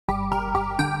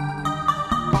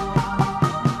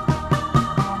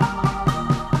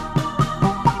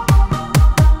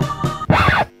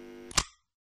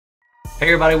Hey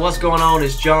everybody, what's going on?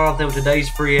 It's Jonathan with Today's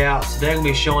Free Apps. Today I'm going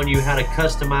to be showing you how to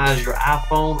customize your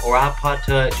iPhone or iPod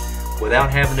Touch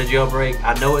without having to jailbreak.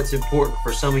 I know it's important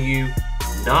for some of you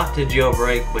not to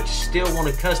jailbreak, but you still want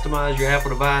to customize your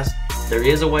Apple device. There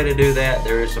is a way to do that.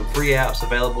 There is some free apps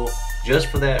available just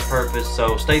for that purpose.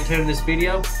 So stay tuned in this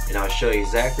video and I'll show you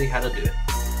exactly how to do it.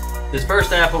 This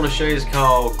first app I want to show you is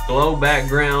called Glow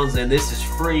Backgrounds, and this is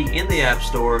free in the App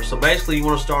Store. So basically you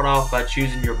want to start off by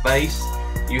choosing your base.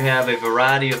 You have a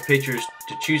variety of pictures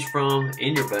to choose from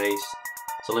in your base.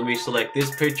 So let me select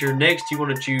this picture. Next you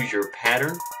want to choose your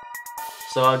pattern.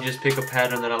 So I'll just pick a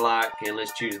pattern that I like and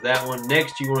let's choose that one.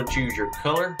 Next you want to choose your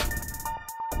color,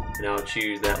 and I'll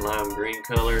choose that lime green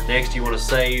color. Next you want to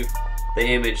save the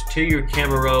image to your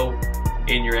camera roll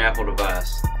in your Apple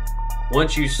device.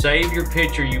 Once you save your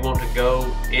picture, you want to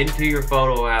go into your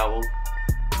photo album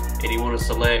and you want to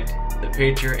select the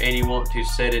picture and you want to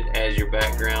set it as your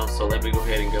background. So let me go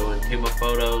ahead and go into my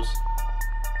photos,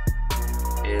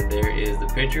 and there is the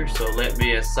picture. So let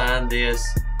me assign this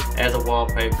as a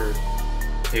wallpaper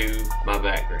to my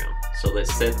background. So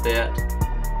let's set that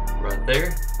right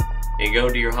there and go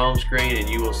to your home screen, and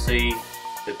you will see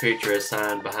the picture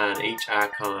assigned behind each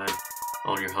icon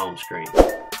on your home screen.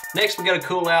 Next we got a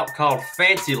cool app called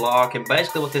Fancy Lock, and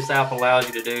basically what this app allows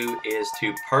you to do is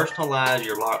to personalize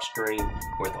your lock screen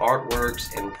with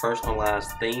artworks and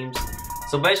personalized themes.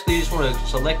 So basically you just want to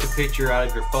select a picture out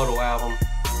of your photo album,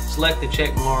 select the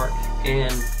check mark,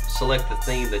 and select the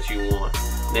theme that you want.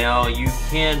 Now you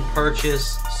can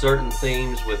purchase certain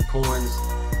themes with coins,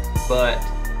 but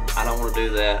I don't want to do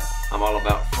that. I'm all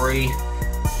about free,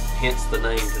 hence the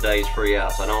name Today's Free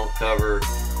Apps.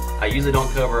 I usually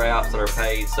don't cover apps that are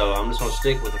paid, so I'm just going to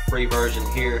stick with the free version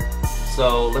here.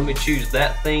 So let me choose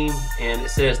that theme, and it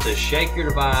says to shake your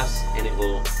device and it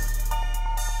will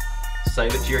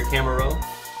save it to your camera roll.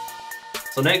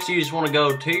 So next you just want to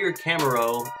go to your camera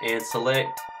roll and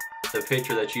select the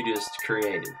picture that you just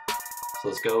created. So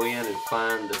let's go in and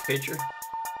find the picture.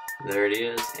 There it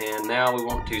is, and now we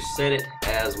want to set it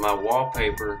as my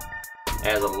wallpaper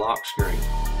as a lock screen.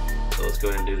 So let's go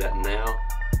ahead and do that now.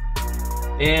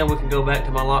 And we can go back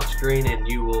to my lock screen and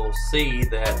you will see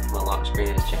that my lock screen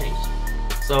has changed.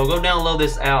 So go download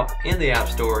this app in the App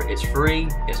Store. It's free.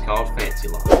 It's called Fancy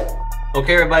Lock.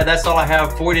 Okay everybody, that's all I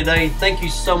have for you today. Thank you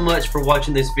so much for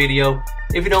watching this video.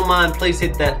 If you don't mind, please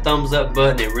hit that thumbs up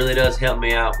button. It really does help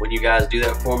me out when you guys do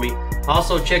that for me.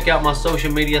 Also check out my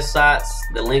social media sites.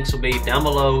 The links will be down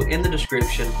below in the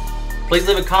description. Please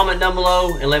leave a comment down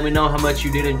below and let me know how much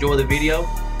you did enjoy the video.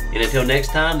 And until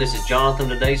next time, this is Jonathan,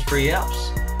 Today's Free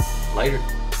Apps. Later.